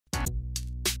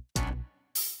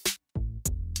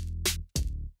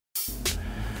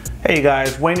Hey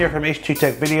guys, Wayne here from H2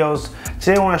 Tech Videos.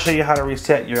 Today I want to show you how to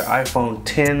reset your iPhone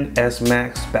XS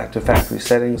Max back to factory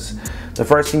settings. The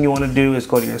first thing you want to do is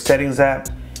go to your settings app,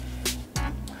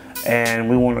 and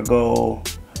we want to go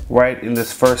right in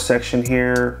this first section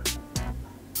here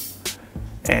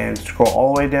and scroll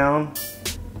all the way down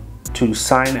to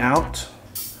sign out.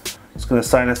 It's going to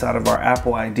sign us out of our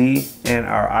Apple ID and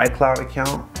our iCloud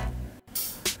account.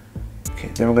 Okay,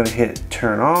 then we're going to hit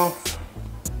turn off.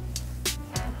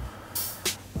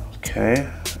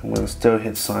 Okay, I'm going to still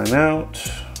hit sign out.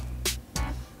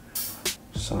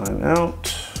 Sign out.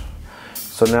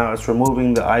 So now it's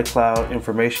removing the iCloud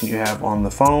information you have on the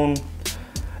phone,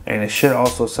 and it should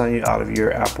also sign you out of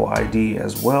your Apple ID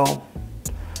as well.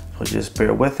 So just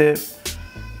bear with it.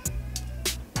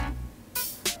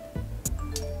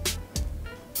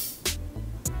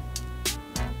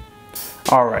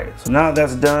 Alright, so now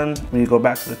that's done, when you go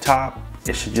back to the top,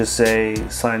 it should just say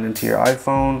sign into your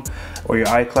iPhone or your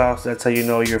iCloud. So that's how you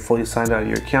know you're fully signed out of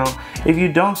your account. If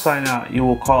you don't sign out, you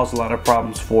will cause a lot of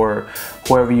problems for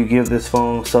whoever you give this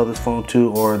phone, sell this phone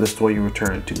to, or the store you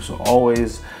return it to. So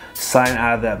always sign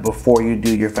out of that before you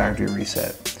do your factory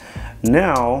reset.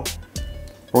 Now,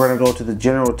 we're gonna go to the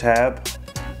General tab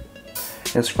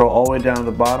and scroll all the way down to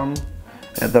the bottom.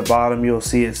 At the bottom, you'll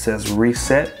see it says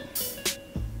Reset.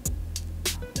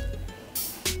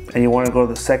 And you want to go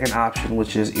to the second option,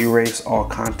 which is Erase All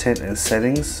Content and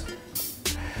Settings.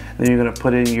 Then you're going to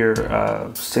put in your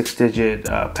 6-digit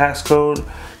passcode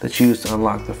that you use to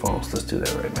unlock the phone. So let's do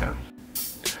that right now.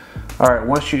 Alright,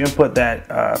 once you input that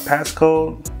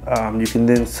passcode, you can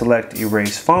then select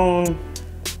Erase Phone.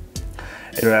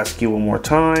 It'll ask you one more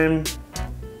time,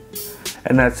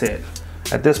 and that's it.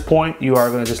 At this point, you are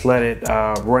going to just let it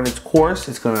run its course.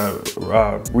 It's going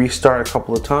to restart a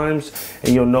couple of times,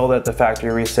 and you'll know that the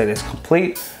factory reset is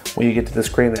complete when you get to the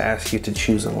screen that asks you to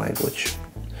choose a language.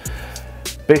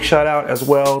 Big shout out as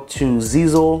well to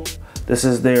Ziesel. This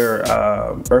is their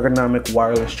ergonomic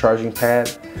wireless charging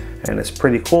pad, and it's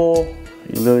pretty cool.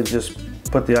 You literally just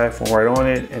put the iPhone right on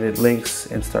it and it links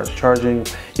and starts charging.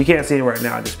 You can't see it right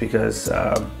now just because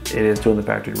it is doing the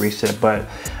factory reset, but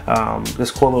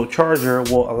this cool little charger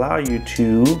will allow you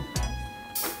to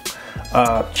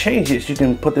change it. So you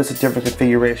can put this in different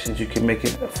configurations. You can make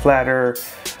it flatter,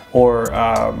 or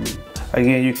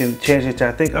again, you can change it to,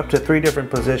 I think, up to 3 different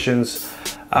positions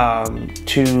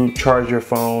to charge your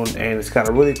phone, and it's got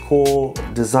a really cool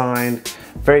design.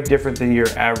 Very different than your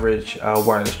average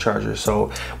wireless charger.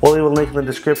 So we'll leave a link in the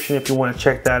description if you want to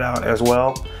check that out as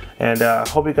well. And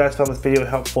hope you guys found this video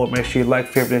helpful. Make sure you like,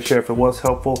 favorite, and share if it was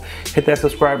helpful. Hit that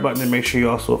subscribe button, and make sure you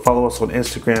also follow us on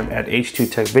Instagram at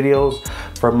H2 Tech Videos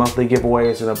for monthly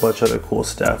giveaways and a bunch of other cool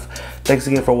stuff. Thanks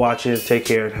again for watching. Take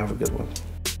care and have a good one.